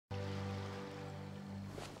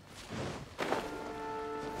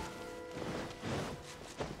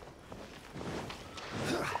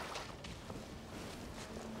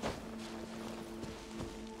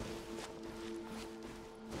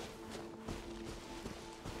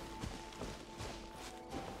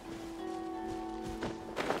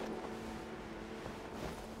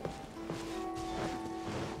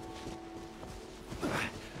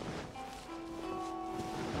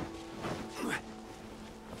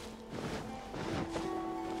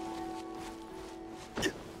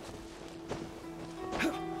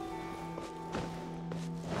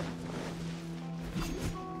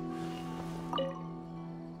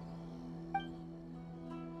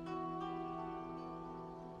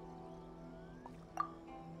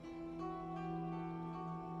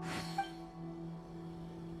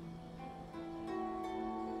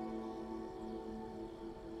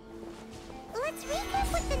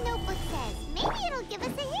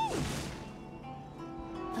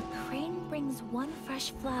one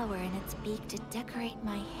fresh flower in its beak to decorate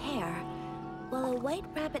my hair, while a white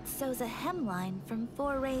rabbit sews a hemline from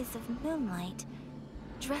 4 rays of moonlight.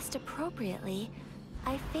 Dressed appropriately,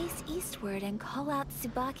 I face eastward and call out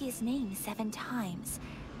Tsubaki's name 7 times.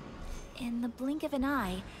 In the blink of an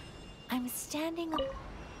eye, I'm standing...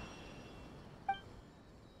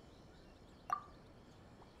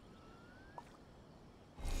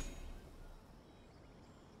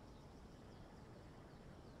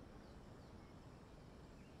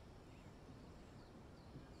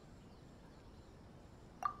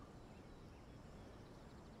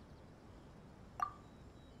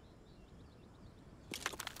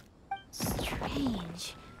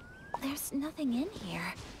 Strange. There's nothing in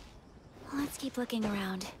here. Let's keep looking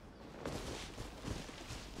around.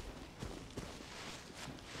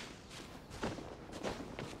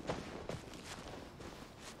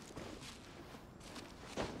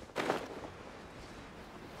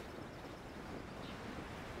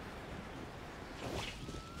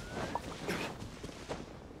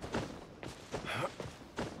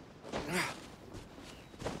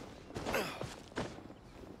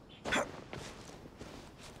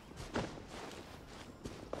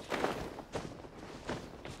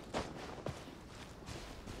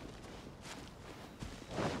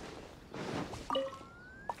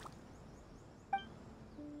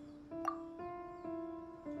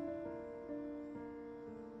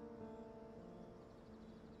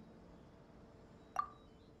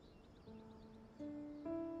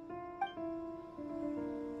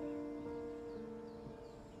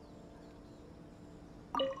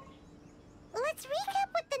 Let's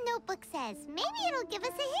recap what the notebook says. Maybe it'll give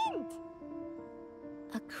us a hint.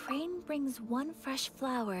 A crane brings one fresh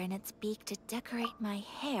flower in its beak to decorate my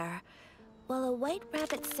hair, while a white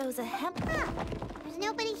rabbit sews a Huh. There's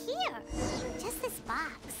nobody here. Just this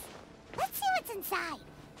box. Let's see what's inside.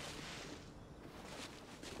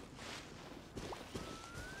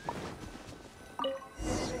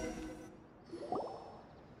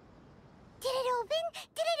 Did it open?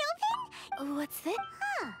 Did it open? What's this?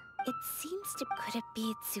 Huh. It seems to... Could it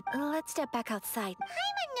be Let's step back outside.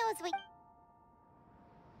 Paimon knows what...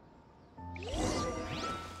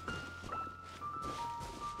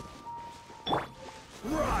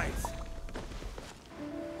 Rise!